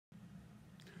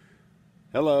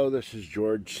Hello, this is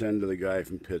George Senda, the guy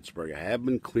from Pittsburgh. I have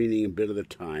been cleaning a bit of the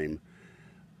time,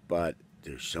 but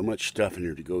there's so much stuff in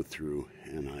here to go through,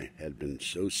 and I had been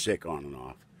so sick on and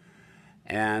off.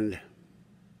 And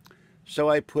so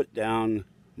I put down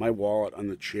my wallet on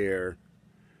the chair.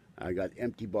 I got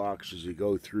empty boxes to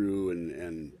go through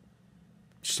and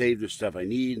save the stuff I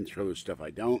need and throw the stuff I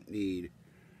don't need.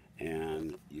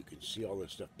 And you can see all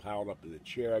this stuff piled up in the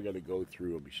chair I got to go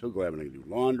through. I'll be so glad when I can do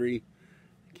laundry.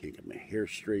 Can't get my hair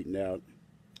straightened out.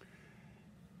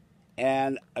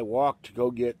 And I walked to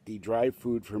go get the dry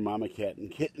food for Mama Cat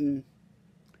and Kitten,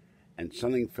 and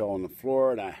something fell on the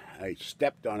floor, and I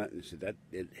stepped on it and said that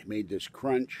it made this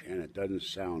crunch and it doesn't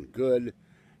sound good.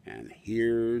 And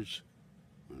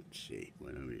let's see,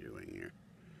 what are we doing here?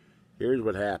 Here's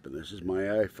what happened. This is my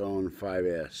iPhone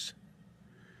 5S.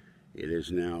 It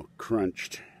is now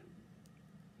crunched.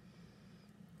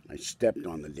 I stepped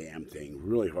on the damn thing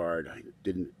really hard. I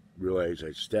didn't realize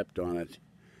I stepped on it.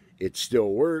 It still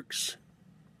works,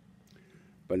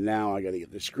 but now I got to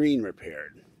get the screen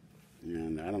repaired.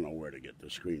 And I don't know where to get the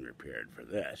screen repaired for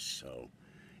this. So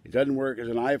it doesn't work as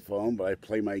an iPhone, but I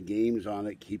play my games on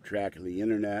it, keep track of the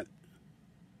internet.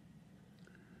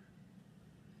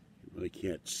 You really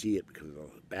can't see it because of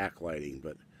the backlighting,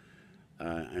 but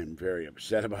I'm very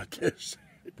upset about this.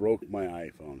 It broke my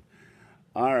iPhone.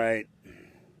 All right.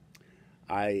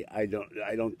 I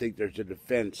don't think there's a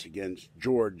defense against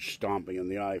George stomping on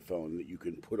the iPhone that you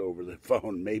can put over the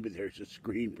phone. Maybe there's a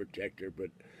screen protector, but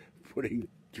putting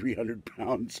 300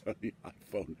 pounds on the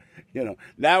iPhone,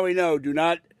 now we know, do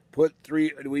not put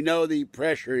we know the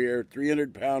pressure here,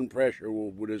 300-pound pressure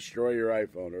will destroy your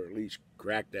iPhone, or at least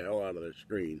crack the hell out of the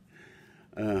screen.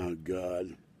 Oh,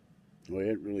 God. Well,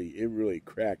 it really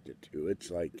cracked it, too. It's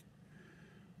like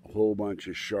a whole bunch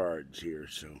of shards here,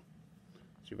 so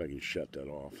see if I can shut that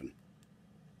off, and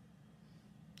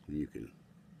you can,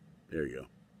 there you go.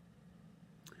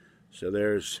 So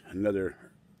there's another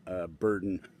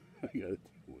burden I gotta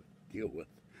deal with.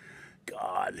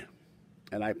 God.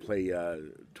 And I play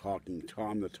Talking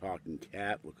Tom the Talking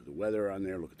Cat. Look at the weather on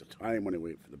there. Look at the time when I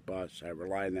wait for the bus. I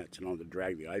rely on that so I don't have to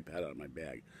drag the iPad out of my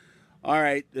bag. All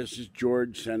right, this is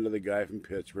George Senda, the guy from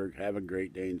Pittsburgh. Have a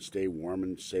great day and stay warm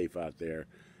and safe out there.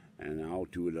 And I'll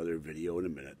do another video in a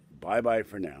minute. Bye-bye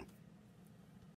for now.